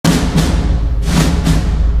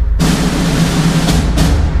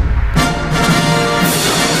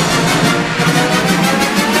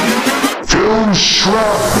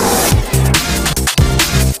Shrapnel.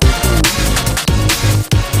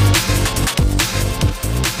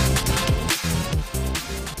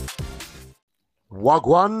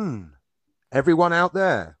 Wagwan, everyone out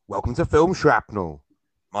there, welcome to Film Shrapnel.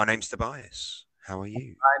 My name's Tobias. How are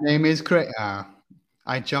you? My name is Craig.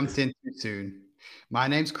 I jumped in too soon. My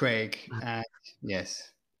name's Craig, and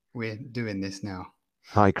yes, we're doing this now.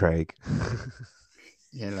 Hi, Craig.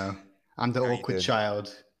 I'm the awkward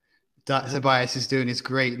child. Tobias is doing his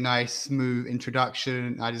great, nice, smooth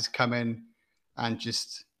introduction. I just come in and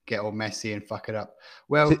just get all messy and fuck it up.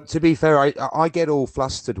 Well, to be fair, I get all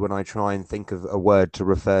flustered when I try and think of a word to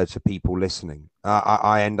refer to people listening.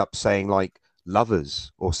 I end up saying like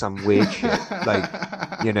lovers or some weird shit. Like,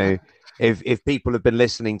 you know, if people have been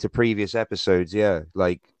listening to previous episodes, yeah,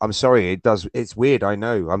 like, I'm sorry, it's weird. I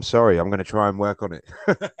know. I'm sorry. I'm going to try and work on it.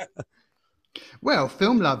 Well,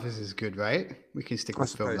 film lovers is good, right? We can stick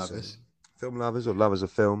with film lovers. So. Film lovers or lovers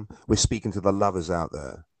of film. We're speaking to the lovers out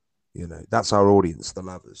there. You know, that's our audience, the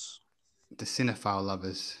lovers. The cinephile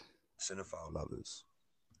lovers. Cinephile lovers.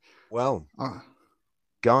 Well,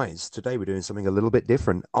 guys, today we're doing something a little bit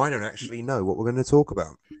different. I don't actually know what we're going to talk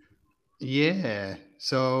about. Yeah.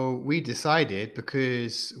 So we decided,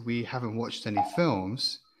 because we haven't watched any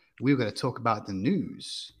films, we were going to talk about the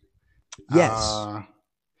news. Yes.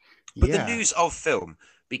 But the news of film,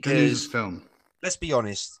 because... The news of film. Let's be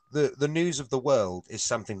honest, the news of the world is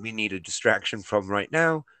something we need a distraction from right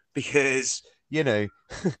now, because, you know,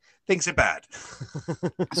 things are bad.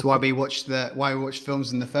 That's why we watch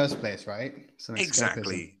films in the first place, right?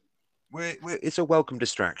 Exactly. It's a welcome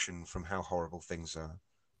distraction from how horrible things are.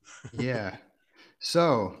 Yeah.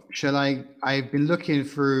 So, I've been looking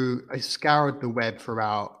through, I scoured the web for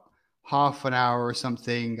about half an hour or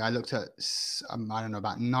something. I looked at, I don't know,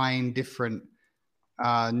 about 9 different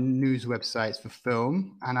news websites for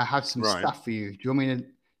film, and I have some stuff for you. Do you want me to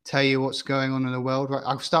tell you what's going on in the world? Right,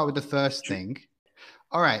 I'll start with the first thing.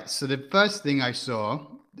 All right, so the first thing I saw,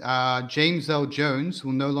 James Earl Jones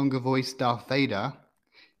will no longer voice Darth Vader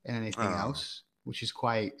in anything else, which is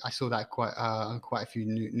I saw that on quite a few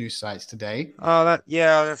news sites today.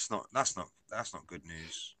 That's not good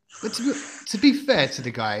news. But to be fair to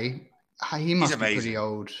the guy, he must be pretty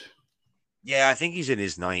old. Yeah, I think he's in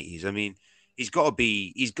his 90s. I mean, he's got to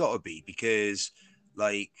be because,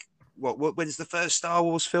 like, when's the first Star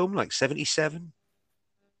Wars film? Like 77?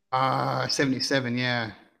 77,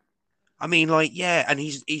 yeah. I mean, like, yeah, and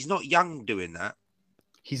he's not young doing that.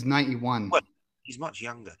 He's 91. Well, he's much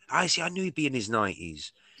younger. I knew he'd be in his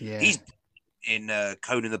 90s. Yeah. He's in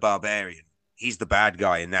Conan the Barbarian. He's the bad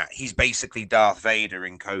guy in that. He's basically Darth Vader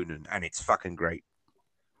in Conan, and it's fucking great.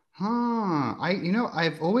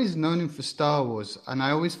 I've always known him for Star Wars, and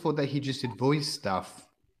I always thought that he just did voice stuff.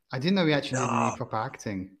 I didn't know he actually did any proper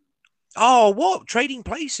acting. Oh, what? Trading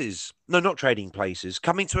Places? No, not Trading Places.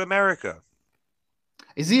 Coming to America.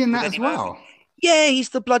 Is he in that as well? Yeah, he's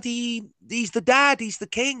the dad, he's the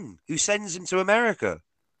king who sends him to America.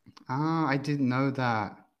 I didn't know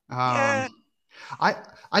that. Yeah.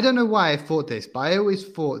 I don't know why I thought this, but I always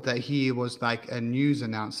thought that he was like a news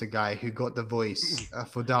announcer guy who got the voice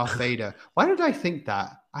for Darth Vader. Why did I think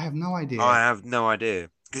that? I have no idea. I have no idea,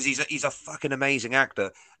 because he's a fucking amazing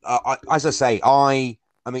actor. As I say, I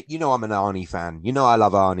mean, you know, I'm an Arnie fan. You know, I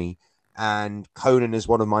love Arnie, and Conan is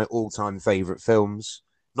one of my all-time favorite films.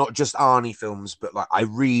 Not just Arnie films, but like I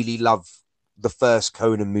really love the first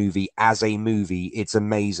Conan movie as a movie. It's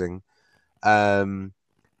amazing.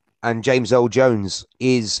 And James Earl Jones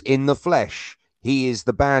is in the flesh. He is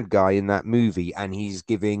the bad guy in that movie, and he's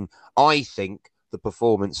giving, I think, the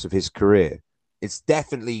performance of his career. It's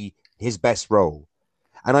definitely his best role.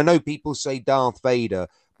 And I know people say Darth Vader,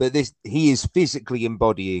 but he is physically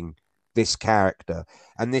embodying this character.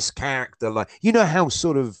 And this character, like, you know how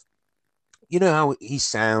he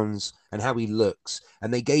sounds and how he looks,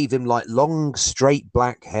 and they gave him like long, straight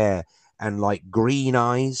black hair and like green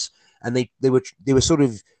eyes, and they were sort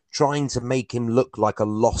of trying to make him look like a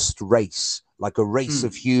lost race, like a race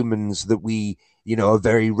of humans that we, you know, are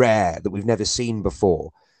very rare, that we've never seen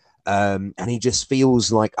before. And he just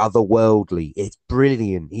feels like otherworldly. It's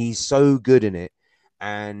brilliant. He's so good in it,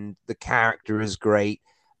 and the character is great.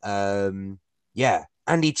 Yeah,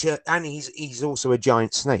 and he's also a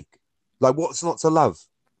giant snake. Like, what's not to love?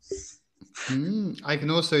 I can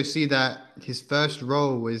also see that his first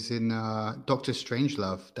role was in Doctor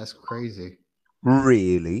Strangelove. That's crazy.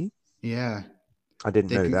 Really? Yeah. I didn't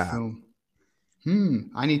know that. Film.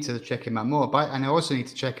 I need to check him out more. And I also need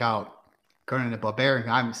to check out Conan the Barbarian.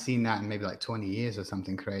 I haven't seen that in maybe like 20 years or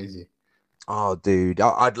something crazy. Oh, dude.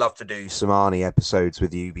 I'd love to do some Arnie episodes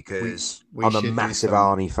with you, because I'm a massive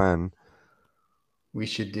Arnie fan. We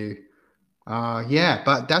should do. Yeah,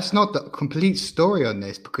 but that's not the complete story on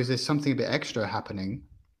this because there's something a bit extra happening.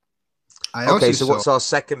 I Okay, also so saw, what's our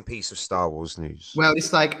second piece of Star Wars news? well,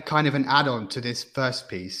 it's like kind of an add-on to this first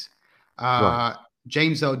piece. Right. Uh,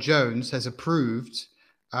 James L. Jones has approved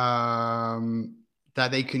um,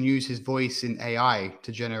 that they can use his voice in AI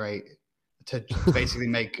to generate to basically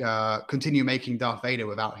make continue making Darth Vader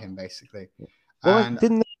without him, basically. Why And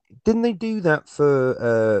didn't they do that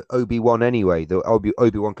for Obi-Wan anyway, the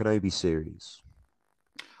Obi-Wan Kenobi series?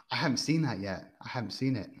 I haven't seen that yet. I haven't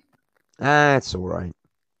seen it. Ah, it's all right.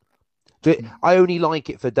 I only like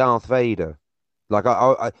it for Darth Vader. Like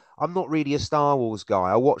I'm not really a Star Wars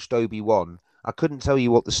guy. I watched Obi-Wan. I couldn't tell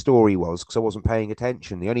you what the story was because I wasn't paying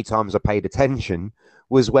attention. The only times I paid attention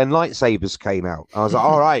was when lightsabers came out. I was like,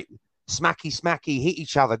 all right, smacky, smacky, hit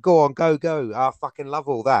each other. Go on, go, go. I fucking love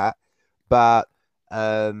all that. But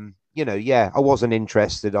yeah, I wasn't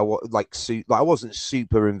interested. I wasn't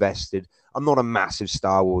super invested. I'm not a massive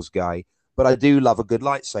Star Wars guy, but I do love a good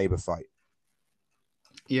lightsaber fight.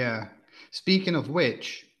 Yeah. Speaking of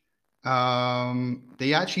which,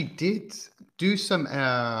 they actually did do some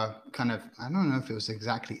kind of, I don't know if it was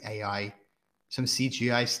exactly AI, some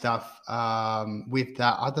CGI stuff with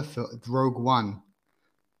that other film, Rogue One,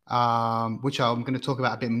 which I'm going to talk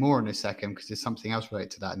about a bit more in a second because there's something else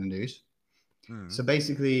related to that in the news. Hmm. So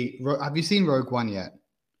basically, have you seen Rogue One yet?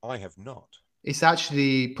 I have not. It's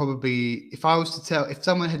actually probably, if I was to tell, if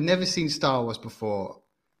someone had never seen Star Wars before,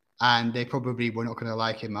 and they probably were not going to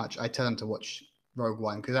like it much, I tell them to watch Rogue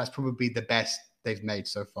One because that's probably the best they've made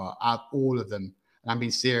so far out of all of them. And I'm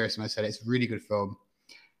being serious when I said it's a really good film.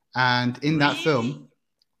 And in that Really? film,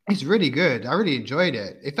 it's really good. I really enjoyed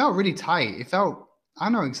it. It felt really tight. It felt, I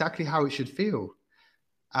don't know exactly how it should feel.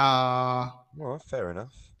 Uh, Well, fair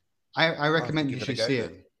enough. I I'll have to recommend you give it a should go see then.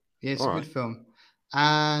 it. Yeah, it's All a right. good film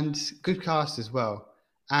and good cast as well.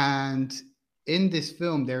 And in this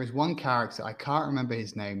film, there is one character, I can't remember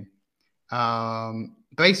his name.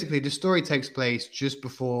 Basically, the story takes place just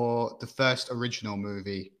before the first original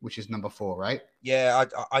movie, which is number four, right? Yeah,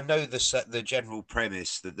 I know the general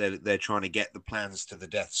premise that they're trying to get the plans to the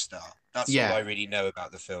Death Star. That's all Yeah, I really know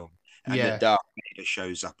about the film, and that yeah, Darth Vader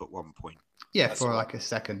shows up at one point. yeah, That's for all I. like a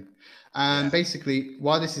second. And Yeah. basically,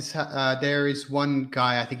 while this is, there is one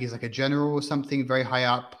guy, I think he's like a general or something, very high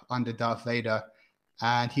up under Darth Vader,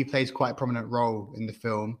 and he plays quite a prominent role in the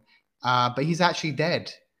film. But he's actually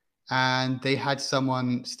dead, and they had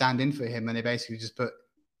someone stand in for him, and they basically just put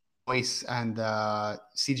voice and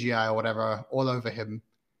CGI or whatever all over him.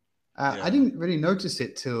 I Yeah. didn't really notice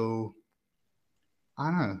it till I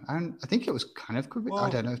don't know. I think it was kind of good. I Well,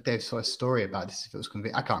 don't know if they saw a story about this. If it was going to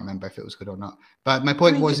be, I can't remember if it was good or not. But my I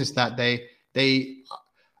point mean, was is that they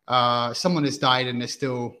someone has died and they're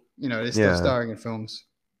still they're still yeah. starring in films.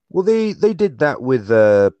 Well, they did that with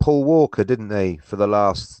Paul Walker, didn't they, for the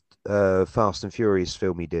last Fast and Furious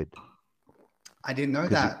film he did? I didn't know Because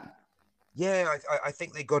that. yeah, I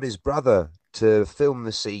think they got his brother to film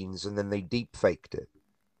the scenes and then they deep faked it.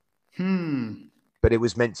 Hmm. But it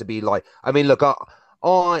was meant to be like, I mean, look,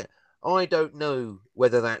 I I don't know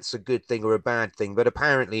whether that's a good thing or a bad thing, but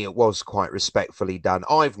apparently it was quite respectfully done.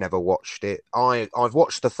 I've never watched it. I've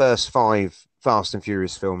watched the first five Fast and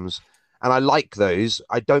Furious films, and I like those.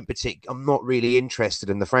 I'm not really interested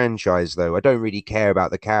in the franchise though. I don't really care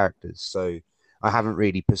about the characters, so I haven't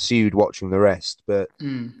really pursued watching the rest. But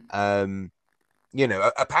Hmm. um,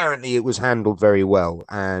 apparently it was handled very well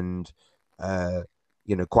and uh,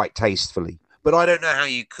 quite tastefully. But I don't know how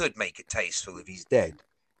you could make it tasteful if he's dead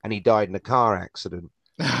and he died in a car accident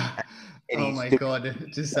and Oh he's my doing. god,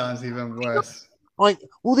 it just sounds even worse.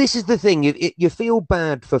 Well, this is the thing. You feel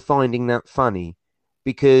bad for finding that funny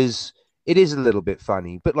because it is a little bit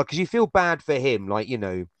funny, but like, because you feel bad for him, like, you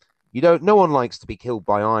don't. No one likes to be killed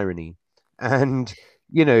by irony, and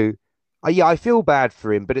you know, yeah, I feel bad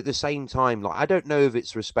for him, but at the same time, like, I don't know if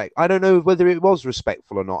it's respect. I don't know whether it was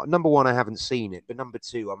respectful or not. Number one, I haven't seen it, but number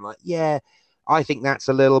two, I'm like, yeah, I think that's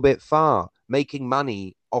a little bit far. Making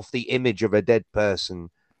money off the image of a dead person,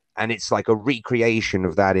 and it's like a recreation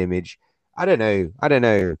of that image. I don't know. I don't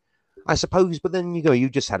know. I suppose, but then you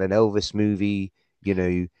just had an Elvis movie. You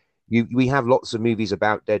know, we have lots of movies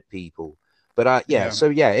about dead people. But yeah. Yeah. So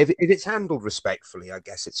yeah, if it's handled respectfully, I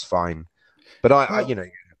guess it's fine. But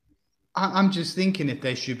Well, I'm just thinking if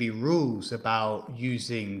there should be rules about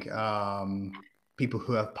using people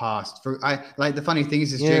who have passed. For I like the funny thing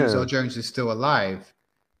is James Earl yeah, Jones is still alive,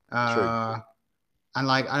 true. uh, and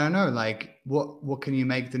like I don't know, like what can you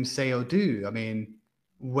make them say or do? I mean,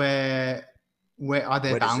 where where are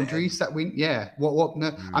there Where does it boundaries end? that we? Yeah, what?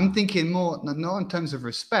 No, I'm Mm. thinking more not in terms of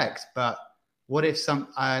respect, but what if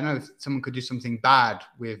I don't know if someone could do something bad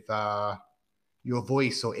with your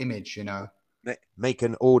voice or image, you know? Make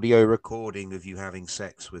an audio recording of you having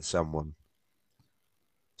sex with someone.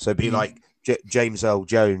 So be Mm. like James Earl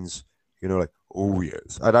Jones, you know, like, oh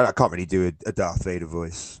yes. I can't really do a Darth Vader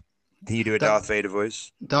voice. Can you do a Darth Vader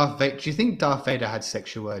voice? Darth Vader. Do you think Darth Vader had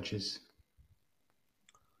sexual urges?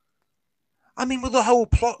 I mean, with the whole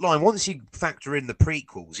plot line, once you factor in the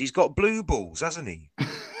prequels, he's got blue balls, hasn't he?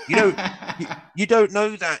 You know, you don't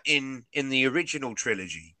know that in the original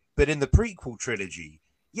trilogy, but in the prequel trilogy,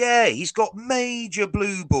 yeah, he's got major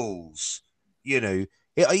blue balls. You know,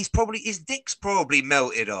 he's probably his dick's probably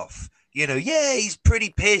melted off. You know, yeah, he's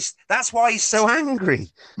pretty pissed. That's why he's so angry.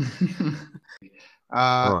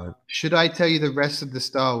 Right. Should I tell you the rest of the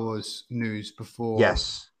Star Wars news before?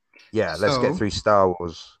 Yes. Yeah. Let's get So through Star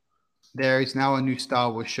Wars. there is now a new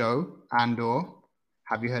Star Wars show, Andor.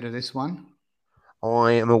 Have you heard of this one?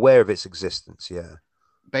 I am aware of its existence. Yeah.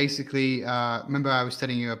 Basically, remember I was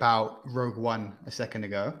telling you about Rogue One a second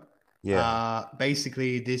ago. Yeah.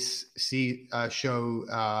 Basically, this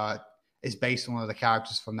show is based on one of the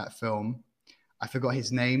characters from that film. I forgot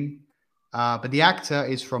his name, but the actor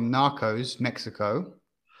is from Narcos, Mexico.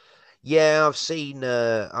 Yeah, I've seen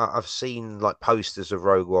like posters of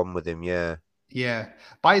Rogue One with him. Yeah. Yeah.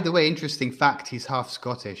 By the way, interesting fact: he's half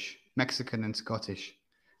Scottish, Mexican and Scottish.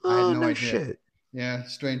 I had Oh no no idea. shit. Yeah,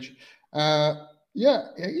 strange. Yeah,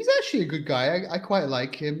 he's actually a good guy. I quite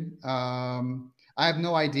like him. I have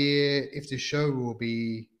no idea if the show will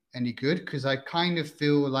be any good because I kind of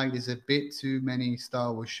feel like there's a bit too many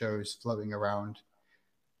Star Wars shows floating around.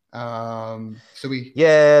 So we,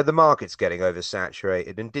 Yeah, the market's getting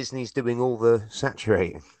oversaturated, and Disney's doing all the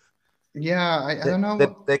saturating. yeah, I They're, don't know they're,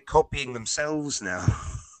 what. they're copying themselves now.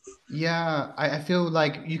 Yeah, I feel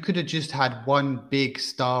like you could have just had one big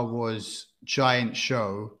Star Wars giant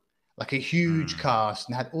show, like a huge Hmm. cast,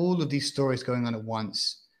 and had all of these stories going on at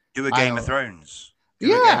once. Do a I Game of don't. Thrones. Do a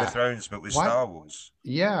Game of Yeah. Thrones, but with What? Star Wars.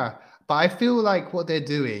 Yeah. But I feel like what they're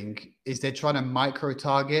doing is they're trying to micro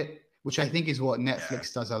target, which I think is what Yeah.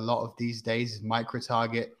 Netflix does a lot of these days, is micro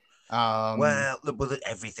target. Um, Well,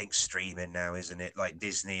 everything's streaming now, isn't it? Like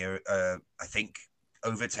Disney are, I think,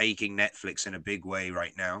 overtaking Netflix in a big way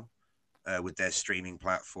right now, with their streaming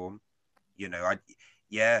platform. You know,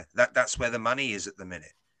 yeah, that's where the money is at the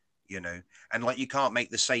minute. You know, and like you can't make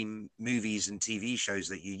the same movies and TV shows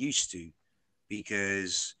that you used to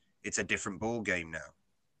because it's a different ball game now.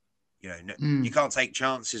 You know, you mm. can't take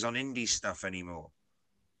chances on indie stuff anymore.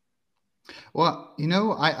 Well,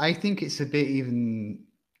 I think it's a bit even.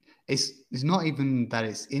 It's not even that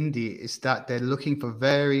it's indie. It's that they're looking for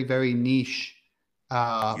very very niche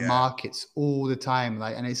Yeah, markets all the time.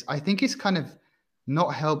 Like, and I think it's kind of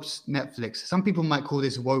not helps Netflix. Some people might call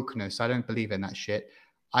this wokeness. I don't believe in that shit.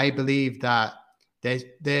 I believe that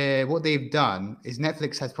they're what they've done is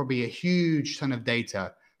Netflix has probably a huge ton of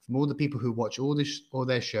data from all the people who watch all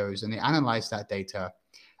their shows, and they analyze that data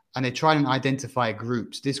and they try and identify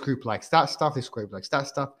groups. This group likes that stuff. This group likes that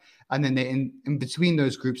stuff. And then they in between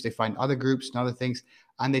those groups, they find other groups and other things,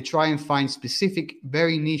 and they try and find specific,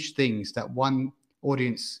 very niche things that one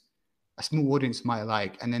audience, a small audience might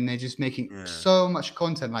like. And then they're just making yeah. so much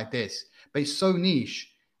content like this, but it's so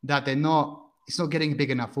niche that it's not getting a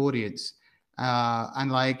big enough audience.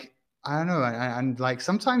 And like, I don't know. And like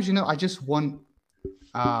sometimes, I just want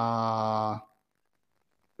uh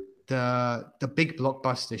the big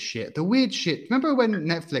blockbuster shit, the weird shit. Remember when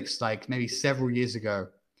Netflix, like maybe several years ago,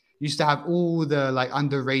 used to have all the like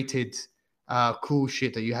underrated, cool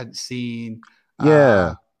shit that you hadn't seen.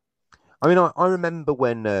 Yeah. I mean, I remember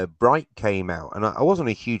when Bright came out, and I wasn't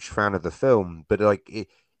a huge fan of the film, but like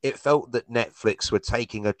it felt that Netflix were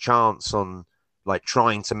taking a chance on like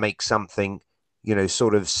trying to make something,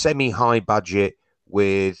 sort of semi-high budget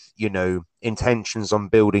with, intentions on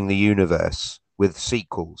building the universe with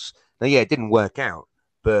sequels. Now, yeah, it didn't work out,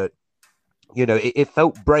 but it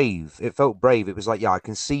felt brave. It felt brave. It was like, yeah, I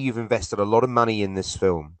can see you've invested a lot of money in this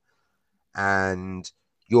film, and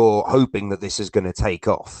you're hoping that this is going to take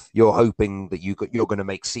off. You're hoping that you're going to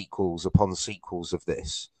make sequels upon sequels of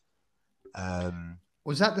this.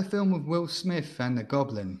 Was that the film with Will Smith and the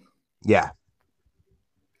Goblin? Yeah,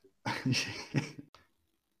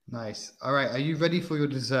 Nice. All right, are you ready for your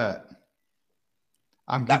dessert?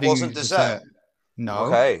 I'm that giving you wasn't dessert. dessert. No.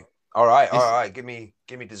 Okay, all right, all It's, right. Give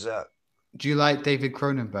me dessert. do you like David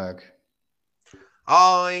Cronenberg?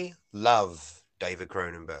 I love David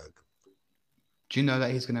Cronenberg. Do you know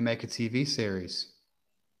that he's going to make a TV series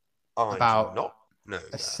I do about not know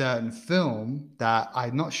a that. certain film that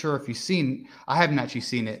I'm not sure if you've seen? I haven't actually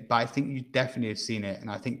seen it, but I think you definitely have seen it,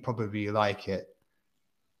 and I think probably you like it.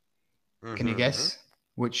 Can you Mm-hmm. guess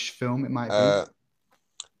which film it might be? Uh,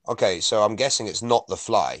 okay, so I'm guessing it's not The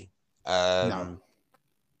Fly. No. Um,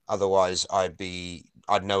 otherwise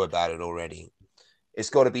I'd know about it already. It's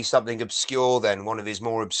got to be something obscure then, one of his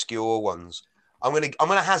more obscure ones. I'm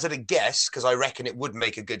gonna hazard a guess because I reckon it would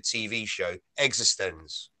make a good TV show.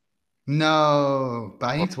 Existence. No, but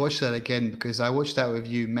I need to watch that again because I watched that with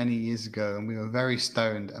you many years ago and we were very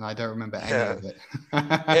stoned and I don't remember any Yeah. of it.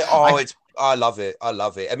 Oh, I I love it. I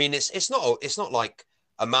love it. I mean, it's not like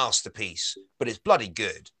a masterpiece, but it's bloody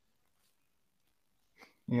good.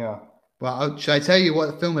 Yeah. Well, should I tell you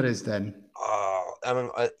what film it is then? Oh, I mean,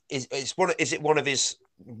 is it one of his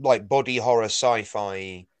like body horror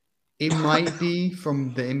sci-fi? It might be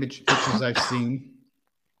from the image pictures I've seen.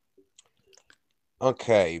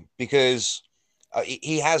 Okay, because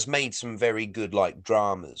he has made some very good like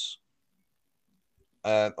dramas.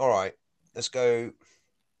 All right, let's go.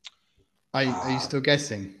 Are you still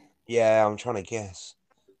guessing? Yeah, I'm trying to guess.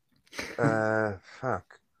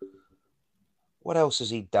 Fuck. What else has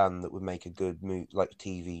he done that would make a good like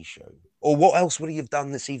TV show? Or what else would he have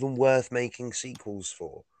done that's even worth making sequels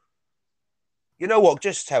for? You know what?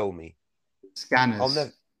 Just tell me. I'll Scanners.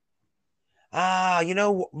 never. Ah, you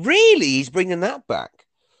know what? Really? He's bringing that back.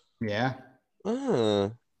 Yeah.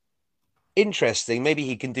 Ah, interesting. Maybe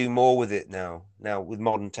he can do more with it now. Now with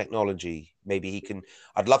modern technology, maybe he can.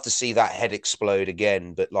 I'd love to see that head explode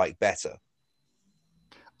again, but like better.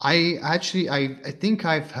 I think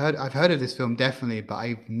I've heard of this film definitely, but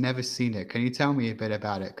I've never seen it. Can you tell me a bit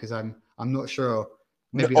about it? Because I'm not sure.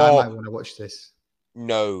 No, Maybe I might oh want to watch this.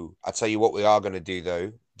 no! I tell you what, we are going to do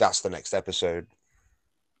though. That's the next episode.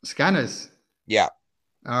 Scanners. Yeah,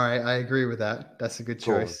 All right, I agree with that. That's a good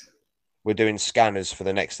cool. choice. We're doing scanners for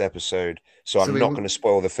the next episode, so So I'm we, not going to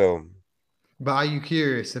spoil the film. but are you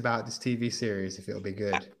curious about this TV series if it'll be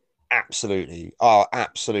good? Absolutely. I'll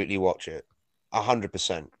absolutely watch it.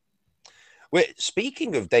 100%. Wait,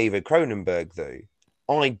 speaking of David Cronenberg, though,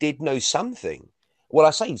 I did know something. Well,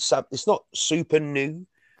 I say it's not super new,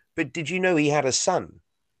 but did you know he had a son?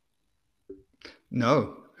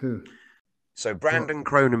 No. Who? So What? Brandon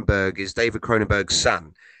Cronenberg is David Cronenberg's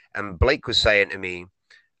son. And Blake was saying to me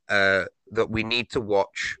that we need to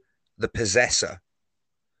watch The Possessor,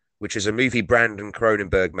 which is a movie Brandon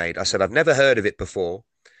Cronenberg made. I said, I've never heard of it before.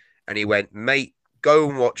 And he went, mate, go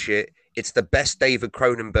and watch it. It's the best David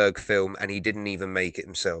Cronenberg film, and he didn't even make it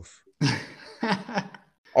himself.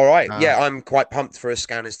 All right. uh, Yeah, I'm quite pumped for a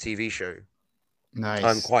Scanners TV show.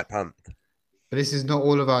 I'm nice. quite pumped. But this is not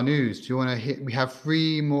all of our news. Do you want to hit? We have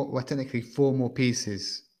three more, well, technically four more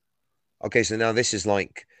pieces. Okay, so now this is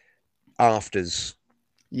like afters.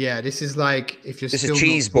 Yeah, this is like if you're This is still not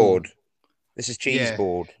cheese full. board. This is cheese Yeah,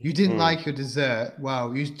 board. you didn't Mm. like your dessert.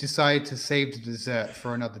 Well, you decided to save the dessert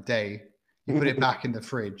for another day. You put it back in the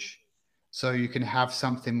fridge so you can have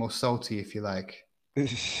something more salty if you like.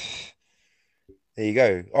 There you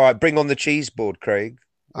go. All right, bring on the cheese board, Craig.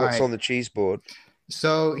 All What's right. on the cheese board?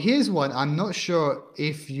 So here's one. I'm not sure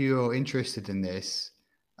if you're interested in this,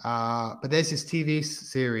 but there's this TV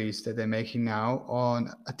series that they're making now on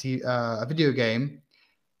a video game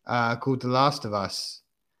called The Last of Us.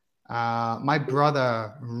 My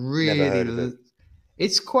brother Never really, heard of it.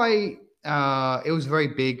 it's quite, it was a very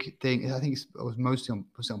big thing. I think it was mostly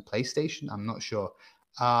on PlayStation. I'm not sure.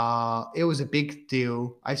 It was a big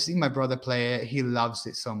deal. I've seen my brother play it. He loves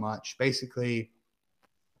it so much. Basically,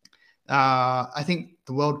 I think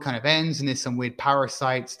the world kind of ends, and there's some weird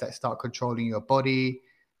parasites that start controlling your body,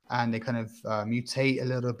 and they kind of mutate a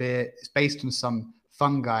little bit. It's based on some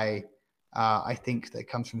fungi, I think, that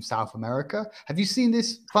comes from South America. Have you seen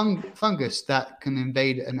this fungus that can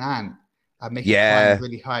invade an ant, make it climb Yeah,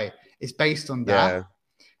 really high? It's based on that, yeah.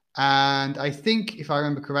 and I think, if I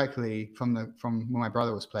remember correctly, from when my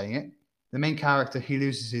brother was playing it, the main character, he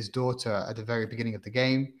loses his daughter at the very beginning of the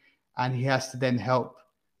game, and he has to then help,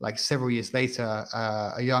 like several years later,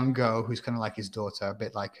 a young girl who's kind of like his daughter, a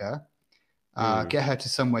bit like her, Mm. get her to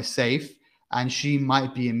somewhere safe, and she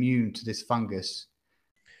might be immune to this fungus.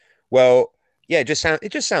 Well, yeah, it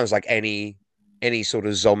just sounds like any sort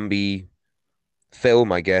of zombie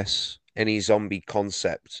film, I guess. Any zombie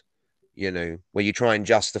concept, where you try and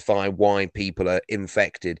justify why people are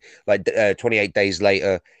infected. Like 28 days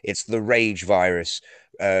later, it's the rage virus.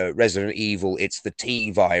 Resident Evil, it's the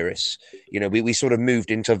T virus. We sort of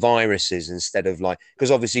moved into viruses instead of like,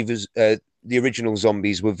 because obviously the original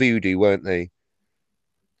zombies were voodoo, weren't they?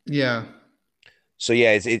 Yeah, So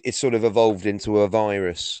yeah, it's sort of evolved into a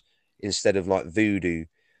virus instead of like voodoo.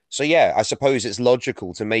 So yeah, I suppose it's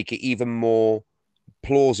logical to make it even more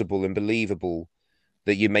plausible and believable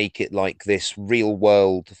that you make it like this real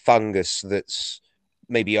world fungus that's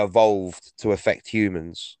maybe evolved to affect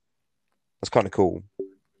humans. That's kind of cool.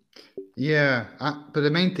 Yeah, but the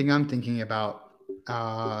main thing I'm thinking about,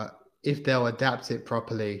 if they'll adapt it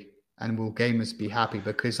properly, and will gamers be happy?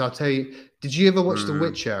 Because I'll tell you, did you ever watch The Mm.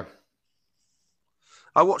 Witcher?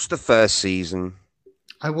 I watched the first season.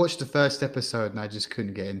 I watched the first episode and I just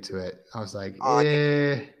couldn't get into it. I was like, I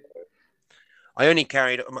eh. I only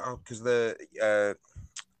carried because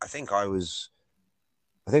I think I was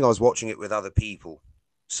watching it with other people,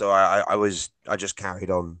 so I just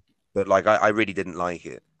carried on. But like I really didn't like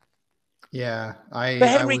it. Yeah, But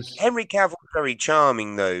I was. Henry Cavill's very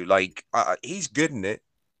charming though. Like he's good in it.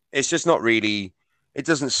 It's just not really. It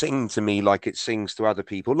doesn't sing to me like it sings to other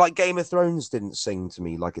people. Like Game of Thrones didn't sing to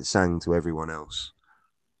me like it sang to everyone else.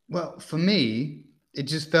 Well, for me, it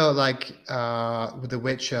just felt like with The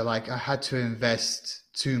Witcher, like I had to invest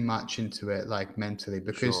too much into it, like mentally,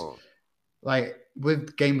 because Sure. like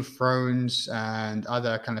with Game of Thrones and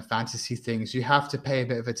other kind of fantasy things, you have to pay a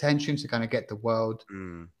bit of attention to kind of get the world.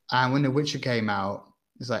 Mm. And when The Witcher came out,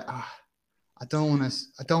 it's like, I don't want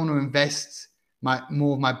to invest my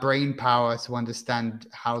more of my brain power to understand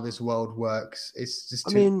how this world works. It's just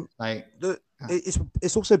I too mean, like, the uh,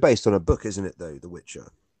 it's also based on a book, isn't it? Though The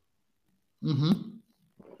Witcher. mm-hmm.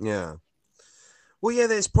 Yeah. Well, yeah.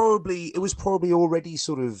 It was probably already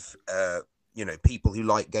sort of people who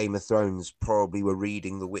like Game of Thrones probably were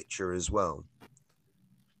reading The Witcher as well.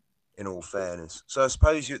 In all fairness, so I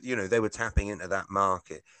suppose they were tapping into that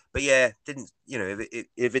market. But yeah, didn't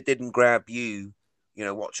if it didn't grab you,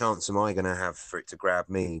 what chance am I going to have for it to grab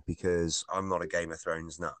me? Because I'm not a Game of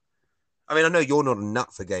Thrones nut. I mean, I know you're not a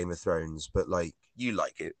nut for Game of Thrones, but like you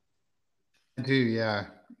like it. I do, yeah.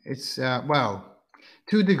 It's well,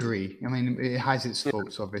 to a degree. I mean, it has its Yeah,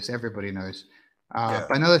 faults, obviously. Everybody knows. yeah,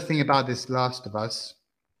 But another thing about this Last of Us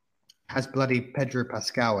has bloody Pedro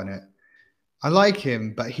Pascal in it. I like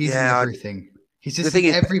him, but he's in yeah. everything. He's The just thing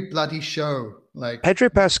in is, every bloody show. Like, Pedro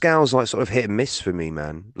Pascal's like sort of hit and miss for me,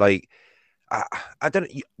 man. Like I, I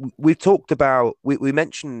don't. We've talked about we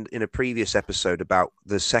mentioned in a previous episode about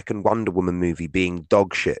the second Wonder Woman movie being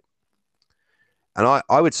dog shit. And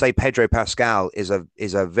I would say Pedro Pascal is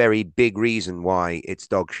a very big reason why it's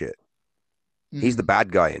dog shit. He's the mm,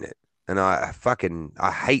 bad guy in it. And I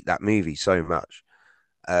hate that movie so much.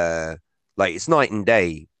 Uh like it's night and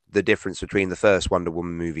day the difference between the first Wonder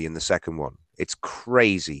Woman movie and the second one. It's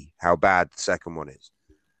crazy how bad the second one is.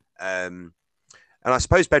 And I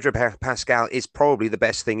suppose Pedro Pascal is probably the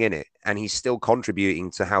best thing in it, and he's still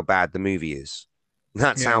contributing to how bad the movie is.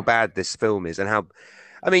 That's how yeah. bad this film is, and how.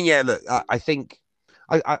 I mean, yeah. Look, I think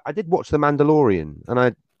I did watch The Mandalorian,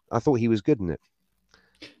 and I thought he was good in it.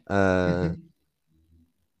 Uh, Mhm.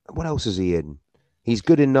 what else is he in? He's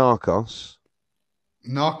good in Narcos,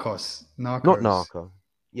 Narcos. not Narcos. Narco.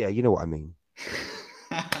 Yeah, you know what I mean.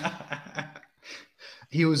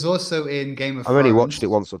 He was also in Game of I've only watched it Thrones.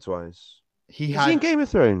 once or twice. He Is he in had, Game of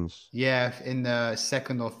Thrones? yeah, in the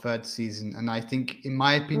second or third season. And I think, in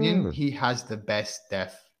my opinion, Hmm. he has the best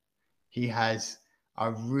death. He has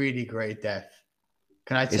a really great death.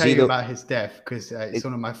 Can I Is tell he you the? about his death? Because it's It,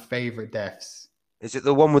 one of my favorite deaths. Is it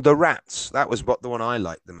the one with the rats? That was what the one I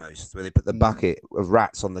liked the most, where they put the Mm, bucket of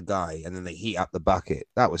rats on the guy and then they heat up the bucket.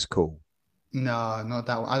 That was cool. no, not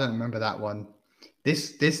that one. I don't remember that one.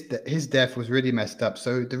 His death was really messed up.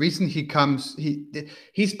 So the reason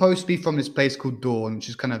he's supposed to be from this place called Dawn, which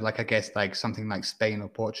is kind of like, I guess, like something like Spain or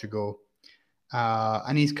Portugal.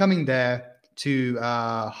 And he's coming there to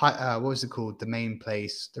what was it called? The main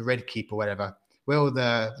place, the Red Keep or whatever, where all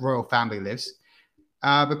the royal family lives,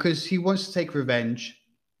 because he wants to take revenge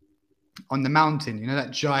on the mountain. You know,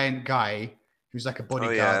 that giant guy who's like a Oh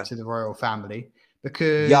bodyguard yeah, to the royal family.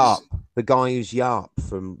 Because Yarp, the guy who's Yarp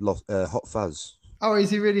from Hot Fuzz. oh,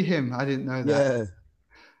 is he really him? I didn't know that. Yeah,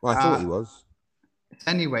 well, I thought he Uh, was.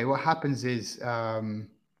 anyway, what happens is, long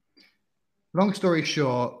story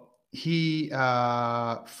short, he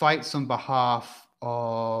fights on behalf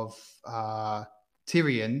of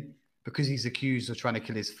Tyrion because he's accused of trying to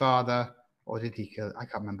kill his father, or did he kill? I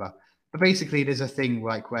can't remember. But basically, there's a thing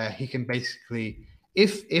like where he can basically,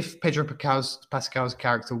 if Pedro Pascal's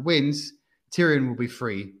character wins, Tyrion will be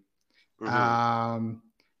free. Hmm. Um,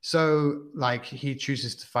 so like he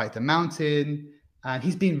chooses to fight the mountain, and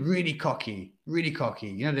he's been really cocky, really cocky.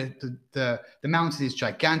 You know, the mountain is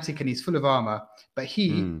gigantic and he's full of armor, but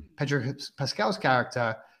Mm. Pedro Pascal's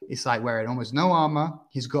character, is like wearing almost no armor.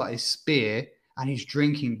 He's got his spear and he's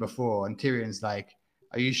drinking before. And Tyrion's like,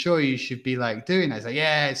 "Are you sure you should be like doing that?" He's like,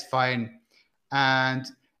 "Yeah, it's fine." And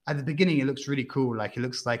at the beginning, it looks really cool. Like it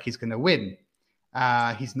looks like he's gonna win.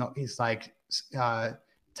 He's not. He's like uh,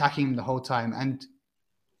 attacking him the whole time. And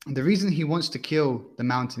the reason he wants to kill the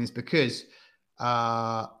mountain is because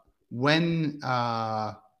uh, when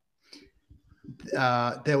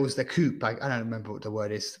there was the coup, like I don't remember what the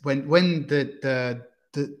word is. When the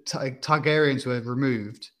Targaryens were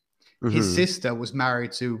removed, his Hmm. sister was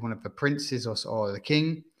married to one of the princes or the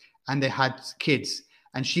king, and they had kids.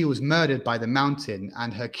 And she was murdered by the mountain,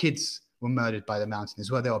 and her kids were murdered by the mountain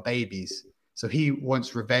as well. They were babies. So he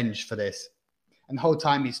wants revenge for this. And the whole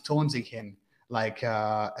time he's taunting him, like,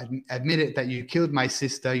 admit it that you killed my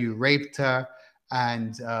sister, you raped her,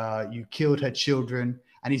 and you killed her children.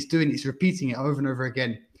 And he's repeating it over and over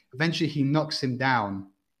again. Eventually, he knocks him down,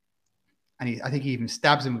 and I think he even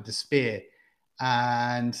stabs him with the spear,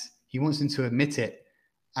 and he wants him to admit it.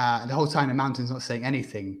 And the whole time, the mountain's not saying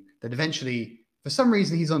anything. Then eventually, for some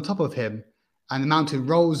reason, he's on top of him, and the mountain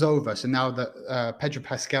rolls over. So now that Pedro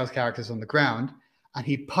Pascal's character is on the ground, and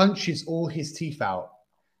he punches all his teeth out.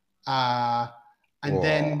 Uh, and Whoa.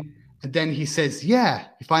 then and then he says, "Yeah."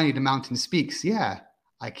 Finally, the mountain speaks. "Yeah,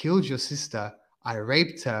 I killed your sister. I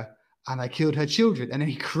raped her, and I killed her children." And then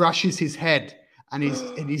he crushes his head, and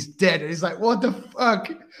he's dead. And he's like, "What the fuck?"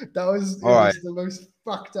 All It right. was the most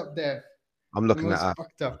fucked up death. I'm The looking that most up.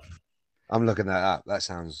 fucked up. I'm looking that up. That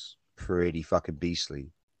sounds pretty fucking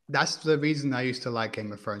beastly. That's the reason I used to like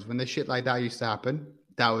Game of Thrones. When the shit like that used to happen,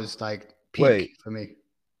 that was like peak Wait, for me.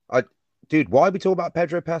 I, dude, why are we talking about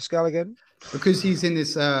Pedro Pascal again? Because he's in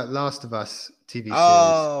this Last of Us TV series.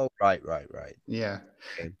 Oh, right. Yeah.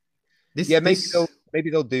 Okay. This Yeah, this maybe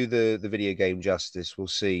they'll do the video game justice. We'll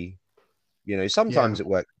see. yeah. Sometimes it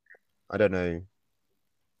works. I don't know.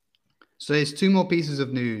 So there's two more pieces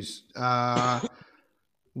of news.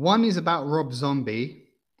 One is about Rob Zombie.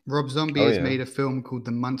 Rob Zombie Oh has yeah. made a film called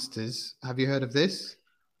The Munsters. Have you heard of this?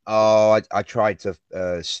 Oh, I tried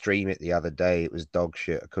to stream it the other day. It was dog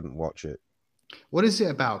shit. I couldn't watch it. What is it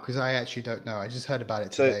about? Because I actually don't know. I just heard about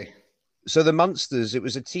it So today. so the Munsters, it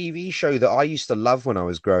was a TV show that I used to love when I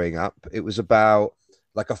was growing up. It was about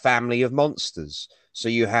like a family of monsters. So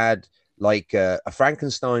you had like a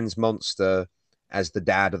Frankenstein's monster as the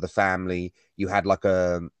dad of the family. You had like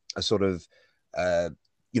a sort of uh,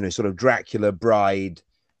 sort of Dracula bride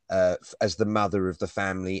as the mother of the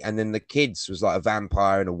family, and then the kids was like a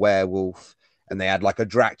vampire and a werewolf, and they had like a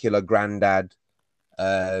Dracula granddad.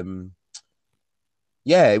 Um,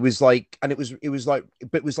 yeah, it was like, and it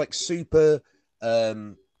was like super,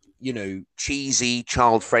 cheesy,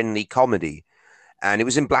 child friendly comedy, and it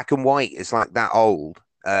was in black and white. It's like that old.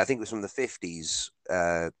 I think it was from the 50s.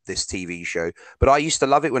 This TV show, but I used to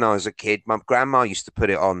love it when I was a kid. My grandma used to put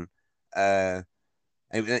it on.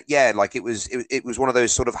 Yeah, like it was one of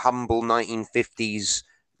those sort of humble 1950s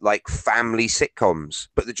like family sitcoms,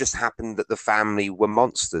 but it just happened that the family were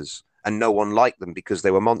monsters and no one liked them because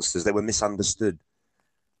they were monsters. They were misunderstood.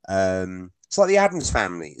 It's like the Adams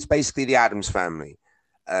Family. It's basically the Adams Family,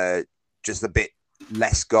 uh, just a bit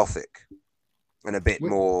less gothic and a bit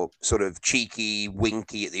more sort of cheeky,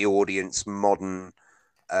 winky at the audience, modern.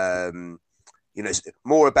 Um,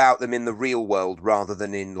 more about them in the real world rather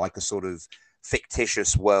than in like a sort of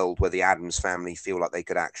fictitious world where the Adams Family feel like they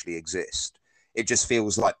could actually exist. It just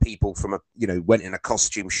feels like people from went in a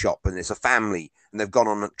costume shop and it's a family and they've gone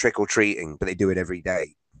on trick or treating, but they do it every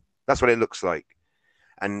day. That's what it looks like.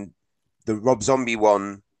 And the Rob Zombie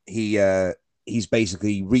one, he's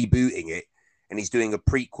basically rebooting it, and he's doing a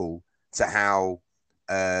prequel to how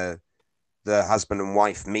uh, the husband and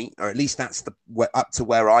wife meet, or at least that's the up to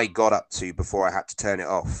where I got up to before I had to turn it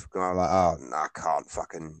off. I was like, oh no, I can't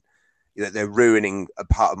fucking. They're ruining a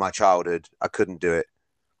part of my childhood. I couldn't do it.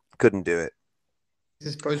 Couldn't do it. This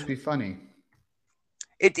is supposed to be funny.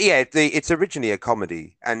 It's originally a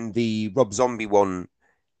comedy, and the Rob Zombie one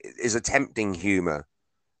is attempting humor,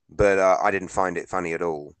 but I didn't find it funny at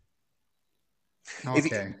all. If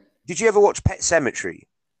you, Okay. did you ever watch Pet Cemetery?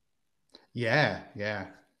 Yeah.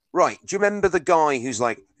 Right. Do you remember the guy who's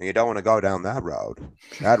like, you don't want to go down that road.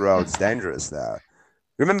 That road's dangerous there.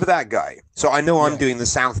 Remember that guy? So I know I'm Yeah. doing the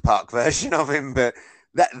South Park version of him, but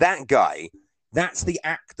that guy, that's the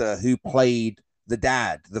actor who played the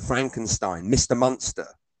dad, the Frankenstein, Mr. Munster.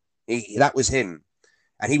 That was him.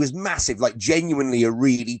 And he was massive, like genuinely a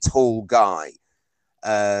really tall guy.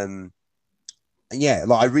 And yeah,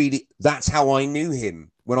 like that's how I knew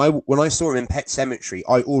him. When I saw him in Pet Cemetery,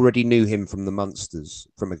 I already knew him from the Munsters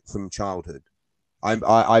from childhood.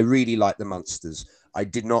 I really like the Munsters. I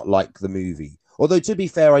did not like the movie. Although to be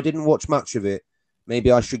fair, I didn't watch much of it.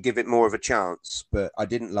 Maybe I should give it more of a chance, but I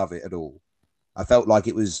didn't love it at all. I felt like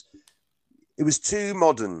it was too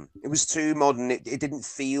modern. It was too modern. It didn't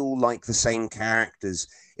feel like the same characters.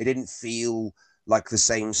 It didn't feel like the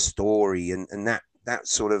same story, and that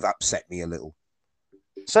sort of upset me a little.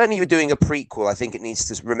 Certainly, you're doing a prequel. I think it needs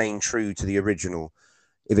to remain true to the original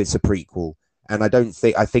if it's a prequel. And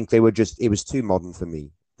I think they were just, it was too modern for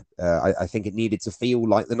me. I think it needed to feel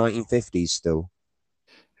like the 1950s still.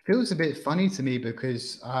 Feels a bit funny to me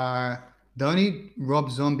because the only Rob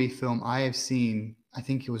Zombie film I have seen, I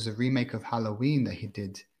think it was a remake of Halloween that he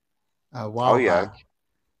did a Oh, while yeah. back.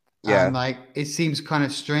 And Yeah. like it seems kind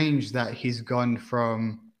of strange that he's gone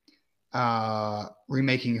from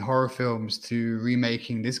remaking horror films to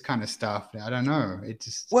remaking this kind of stuff. I don't know. It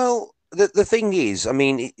just Well, the thing is, I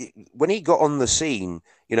mean, when he got on the scene,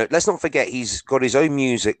 let's not forget he's got his own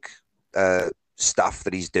music stuff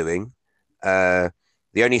that he's doing. Uh,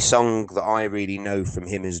 the only song that I really know from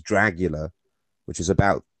him is Dragula, which is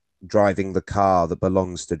about driving the car that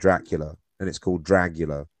belongs to Dracula, and it's called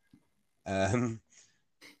Dragula. Um,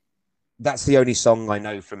 that's the only song I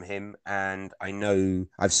know from him, and I know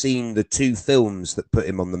I've seen the two films that put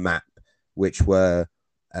him on the map, which were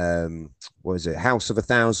what is it, House of a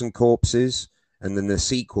Thousand Corpses, and then the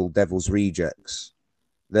sequel, Devil's Rejects.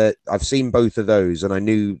 That I've seen both of those, and I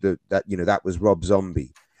knew that that was Rob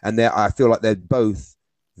Zombie, and I feel like they're both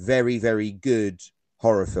very very good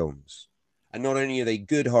horror films, and not only are they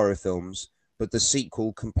good horror films, but the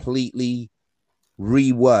sequel completely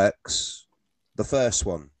reworks the first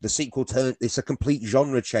one. The sequel it's a complete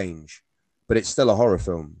genre change, but it's still a horror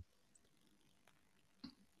film.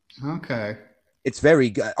 okay. It's very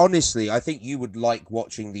good. Honestly, I think you would like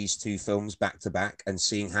watching these two films back to back and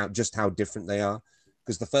seeing how different they are.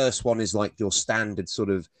 Because the first one is like your standard sort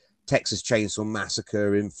of Texas Chainsaw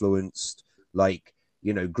Massacre influenced, like,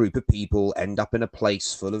 group of people end up in a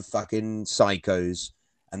place full of fucking psychos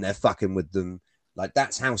and they're fucking with them. Like,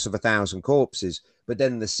 that's House of a Thousand Corpses. But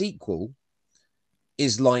then the sequel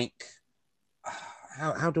is like,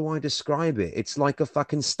 how do I describe it? It's like a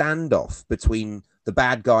fucking standoff between the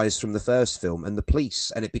bad guys from the first film and the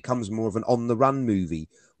police, and it becomes more of an on the run movie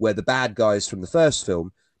where the bad guys from the first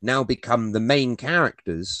film now become the main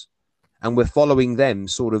characters, and we're following them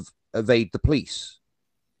sort of evade the police.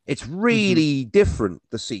 It's Hmm. really different,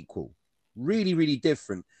 the sequel, really really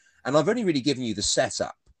different. And I've only really given you the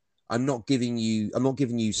setup. I'm not giving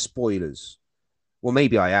you spoilers. Well,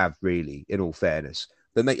 maybe I have, really, in all fairness.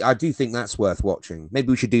 But I do think that's worth watching. Maybe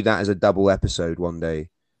we should do that as a double episode one day.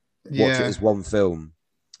 Watch it Yeah, as one film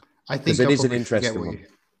I because think it I'll is an probably forget interesting what one. you.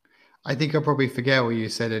 I think I'll probably forget what you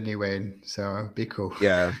said anyway, so it'd be cool.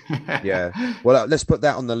 Yeah, yeah. Well, let's put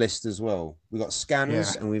that on the list as well. We've got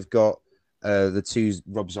Scanners Yeah. and we've got the two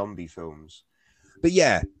Rob Zombie films. But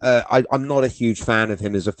yeah, I'm not a huge fan of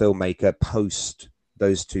him as a filmmaker post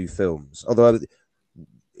those two films. Although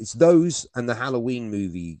it's those and the Halloween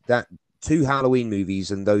movie, that two Halloween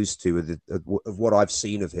movies, and those two are of what I've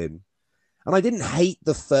seen of him. And I didn't hate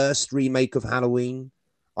the first remake of Halloween.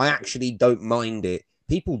 I actually don't mind it.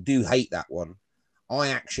 People do hate that one. I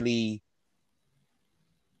actually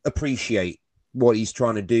appreciate what he's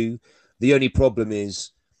trying to do. The only problem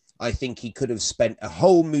is, I think he could have spent a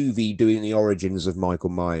whole movie doing the origins of Michael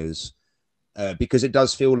Myers, because it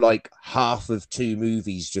does feel like half of two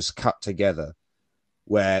movies just cut together,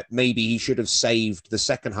 where maybe he should have saved the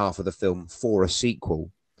second half of the film for a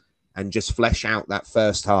sequel and just flesh out that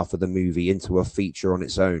first half of the movie into a feature on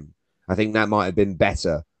its own. I think that might have been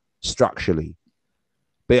better structurally.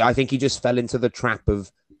 But I think he just fell into the trap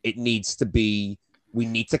of it needs to be, we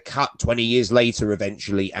need to cut 20 years later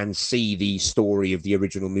eventually and see the story of the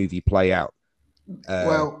original movie play out. Uh,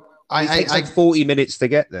 Well, and it takes like 40 minutes to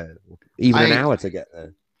get there, even an I hour to get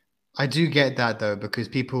there. I do get that though because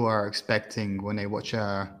people are expecting when they watch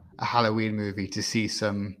a Halloween movie to see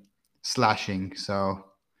some slashing. So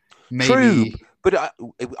True, maybe but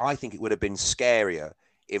I think it would have been scarier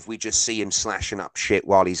if we just see him slashing up shit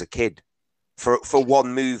while he's a kid for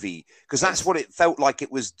one movie, because that's it's what it felt like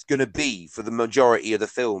it was going to be for the majority of the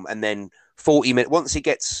film. And then 40 minutes, once he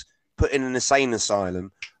gets put in an insane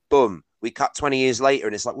asylum, boom, we cut 20 years later,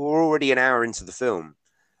 and it's like, well, we're already an hour into the film,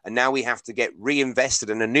 and now we have to get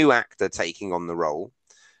reinvested in a new actor taking on the role.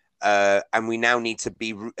 And we now need to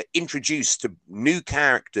be introduced to new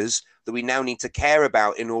characters that we now need to care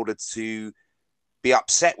about in order to be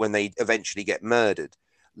upset when they eventually get murdered.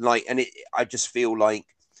 I just feel like,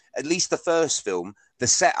 at least the first film, the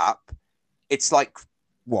setup, it's like,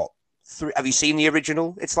 what? Have you seen the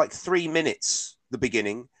original? It's like 3 minutes, the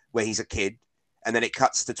beginning, where he's a kid, and then it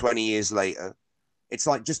cuts to 20 years later. It's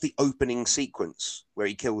like just the opening sequence where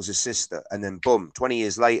he kills his sister, and then boom, 20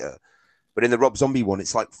 years later. But in the Rob Zombie one,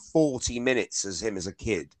 it's like 40 minutes as him as a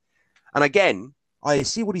kid. And again, I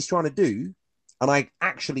see what he's trying to do, and I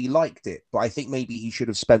actually liked it, but I think maybe he should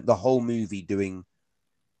have spent the whole movie doing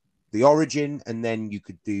the origin, and then you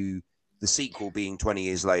could do The sequel being 20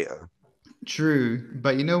 years later. True,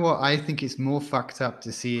 but you know what? I think it's more fucked up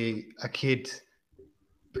to see a kid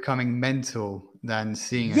becoming mental than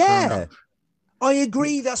seeing a grown Yeah, up. I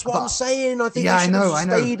agree. That's what I'm But saying. I think yeah, he should have I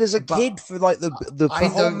know, stayed as a but kid for like the I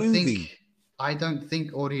whole don't movie. think I don't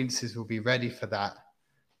think audiences will be ready for that.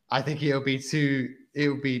 I think it'll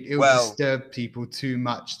Well, disturb people too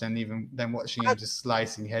much than watching him just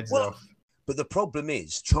slicing heads well, off. but the problem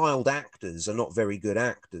is, child actors are not very good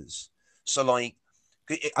actors. So, like,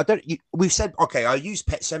 I don't. We've said okay. I used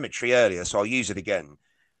Pet Cemetery earlier, so I'll use it again.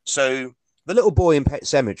 So, the little boy in Pet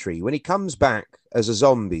Cemetery, when he comes back as a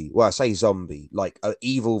zombie, well, I say zombie, like an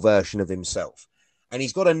evil version of himself, and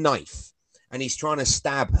he's got a knife, and he's trying to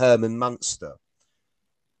stab Herman Munster,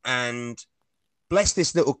 and bless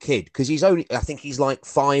this little kid because he's only, I think he's like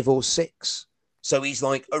 5 or 6, so he's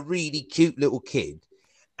like a really cute little kid,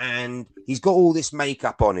 and he's got all this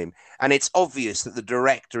makeup on him, and it's obvious that the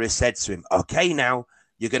director has said to him, okay, now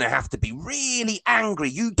you're going to have to be really angry.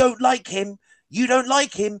 You don't like him,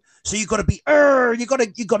 so you got to be you got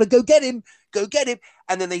to go get him.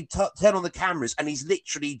 And then they turn on the cameras, and he's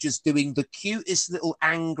literally just doing the cutest little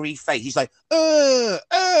angry face. He's like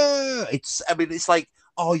it's like,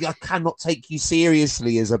 oh, I cannot take you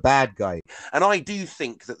seriously as a bad guy. And I do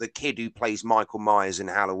think that the kid who plays Michael Myers in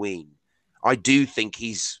Halloween, I do think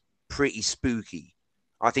he's pretty spooky.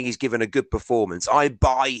 I think he's given a good performance. I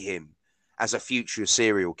buy him as a future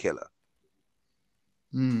serial killer.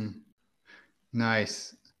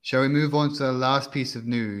 Nice. Shall we move on to the last piece of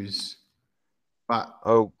news? But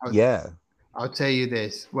Oh, I'll, yeah. I'll tell you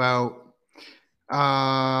this. Well,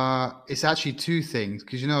 it's actually two things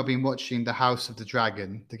because I've been watching the House of the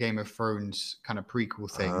Dragon, the Game of Thrones kind of prequel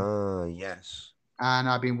thing, Ah, yes. and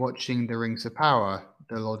I've been watching the Rings of Power,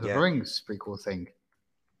 the Lord of the Yeah. Rings prequel thing.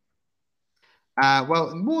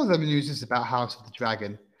 Well, more of the news is about House of the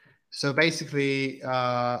Dragon. So basically,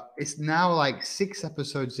 it's now like 6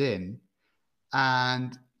 episodes in,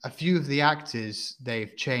 and a few of the actors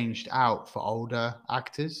they've changed out for older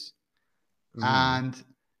actors. And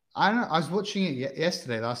I don't know, I was watching it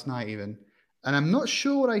yesterday, last night even, and I'm not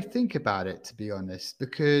sure what I think about it, to be honest,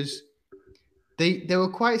 because they were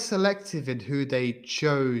quite selective in who they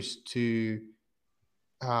chose to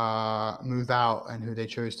move out and who they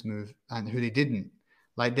chose to move and who they didn't.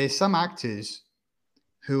 Like there's some actors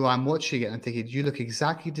who I'm watching it and thinking, you look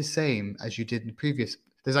exactly the same as you did in the previous.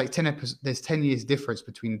 There's like 10 episodes, there's 10 years difference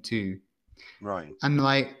between the two. Right. And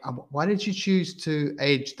like, why did you choose to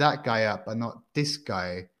age that guy up and not this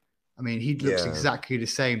guy? I mean, he looks Yeah. exactly the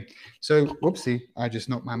same. So, whoopsie, I just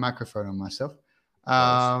knocked my microphone on myself.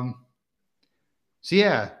 Nice. So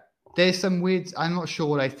yeah, there's some weird. I'm not sure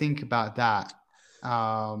what I think about that.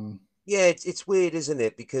 Yeah, it's weird, isn't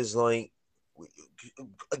it? Because like,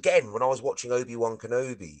 again, when I was watching Obi-Wan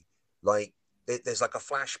Kenobi, like there's like a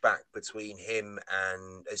flashback between him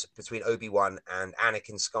and between Obi-Wan and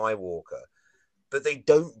Anakin Skywalker, but they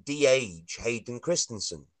don't de-age Hayden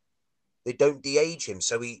Christensen. They don't de-age him,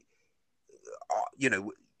 so he,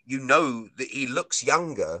 that he looks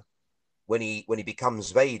younger when he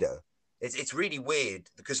becomes Vader. It's really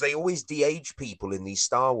weird because they always de-age people in these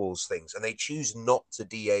Star Wars things, and they choose not to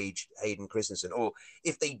de-age Hayden Christensen, or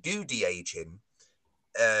if they do de-age him,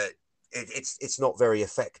 it's not very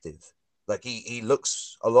effective. Like he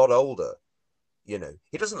looks a lot older. He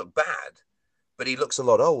doesn't look bad, but he looks a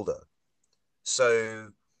lot older.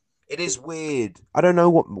 So it is weird. I don't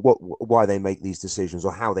know why they make these decisions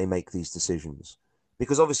or how they make these decisions,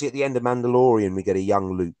 because obviously at the end of Mandalorian we get a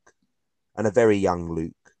young Luke and a very young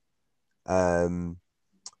Luke. You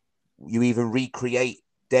even recreate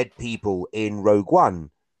dead people in Rogue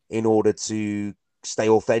One in order to stay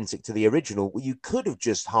authentic to the original. You could have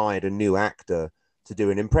just hired a new actor to do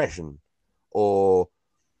an impression, or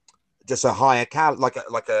just a higher like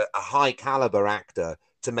a high caliber actor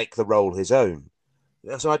to make the role his own.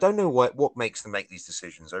 So I don't know what makes them make these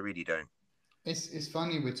decisions. I really don't. It's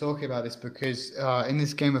funny we're talking about this because in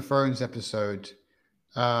this Game of Thrones episode,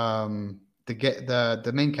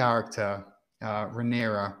 the main character,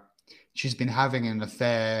 Rhaenyra, she's been having an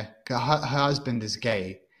affair. Her husband is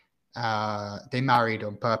gay. They married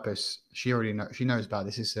on purpose. She knows about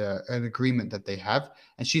this. It's an agreement that they have,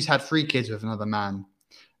 and she's had 3 kids with another man.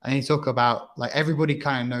 And they talk about like everybody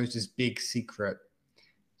kind of knows this big secret,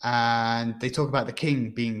 and they talk about the king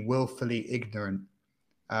being willfully ignorant.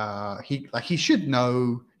 He should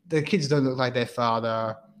know the kids don't look like their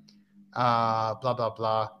father. Blah blah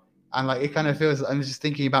blah, and like it kind of feels. I'm just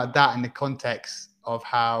thinking about that in the context of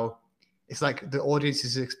how it's like the audience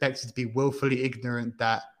is expected to be willfully ignorant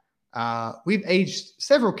that we've aged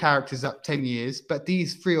several characters up 10 years, but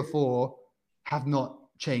these 3 or 4 have not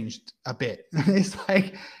changed a bit. It's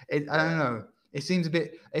like I don't know. It seems a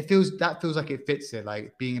bit. It feels like it fits it.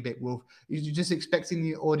 Like being a bit wolf. You're just expecting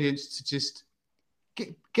the audience to just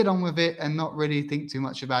get on with it and not really think too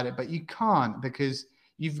much about it, but you can't, because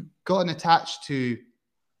you've gotten attached to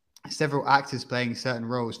several actors playing certain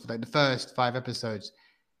roles for like the first 5 episodes,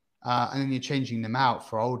 and then you're changing them out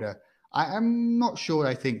for older. I'm not sure what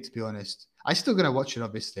I think, to be honest. I'm still going to watch it,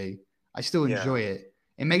 obviously. I still enjoy it.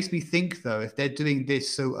 It makes me think, though, if they're doing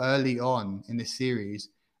this so early on in the series,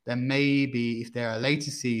 then maybe if there are later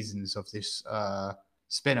seasons of this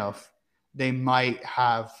spin-off, they might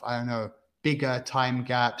have, I don't know, bigger time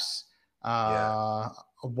gaps, a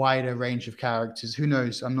wider range of characters. Who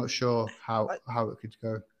knows? I'm not sure how it could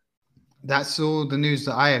go. That's all the news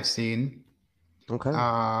that I have seen. Okay.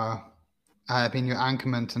 I have been your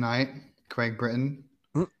anchorman tonight, Craig Britton.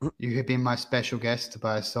 You have been my special guest,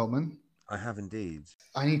 Tobias Saltman. I have indeed.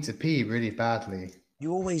 I need to pee really badly.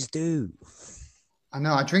 You always do. I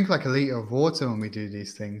know. I drink like a liter of water when we do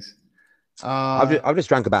these things. I've just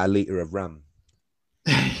drank about a liter of rum.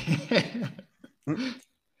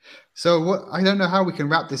 So what? I don't know how we can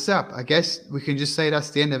wrap this up. I guess we can just say that's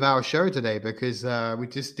the end of our show today, because we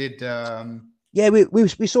just did.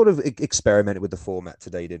 We sort of experimented with the format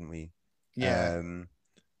today, didn't we? Yeah.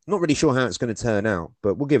 Not really sure how it's going to turn out,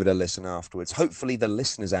 but we'll give it a listen afterwards. Hopefully, the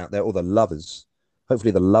listeners out there, or the lovers,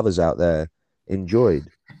 out there enjoyed.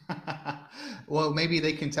 Well, maybe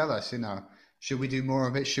they can tell us. Should we do more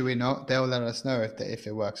of it? Should we not? They'll let us know if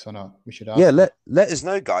it works or not. We should ask. Yeah, let us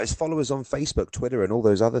know, guys. Follow us on Facebook, Twitter, and all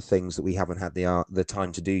those other things that we haven't had the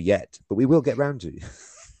time to do yet, but we will get round to.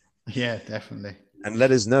 Yeah, definitely. And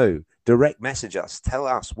let us know. Direct message us. Tell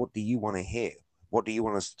us, what do you want to hear? What do you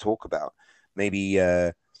want us to talk about? Maybe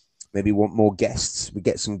want more guests. We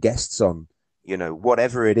get some guests on.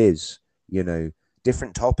 Whatever it is.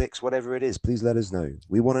 Different topics, whatever it is. Please let us know.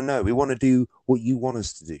 We want to know. We want to do what you want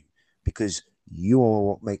us to do, because you are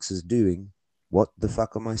what makes us doing. What the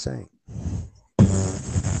fuck am I saying?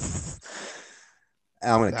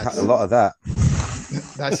 I'm going to cut a lot of that.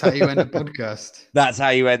 That's how you end the podcast. That's how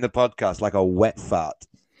you end the podcast, like a wet fart.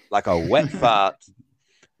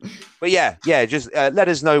 But yeah, just let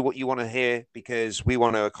us know what you want to hear, because we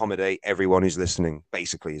want to accommodate everyone who's listening,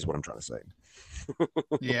 basically, is what I'm trying to say.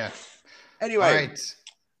 Yeah. Anyway, right.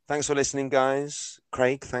 Thanks for listening, guys.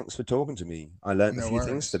 Craig, thanks for talking to me. I learned a few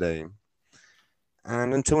things today.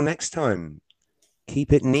 And until next time,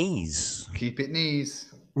 keep it knees. Keep it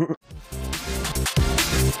knees.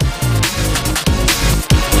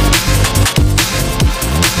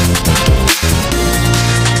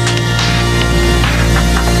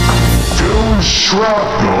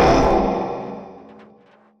 Shrapnel.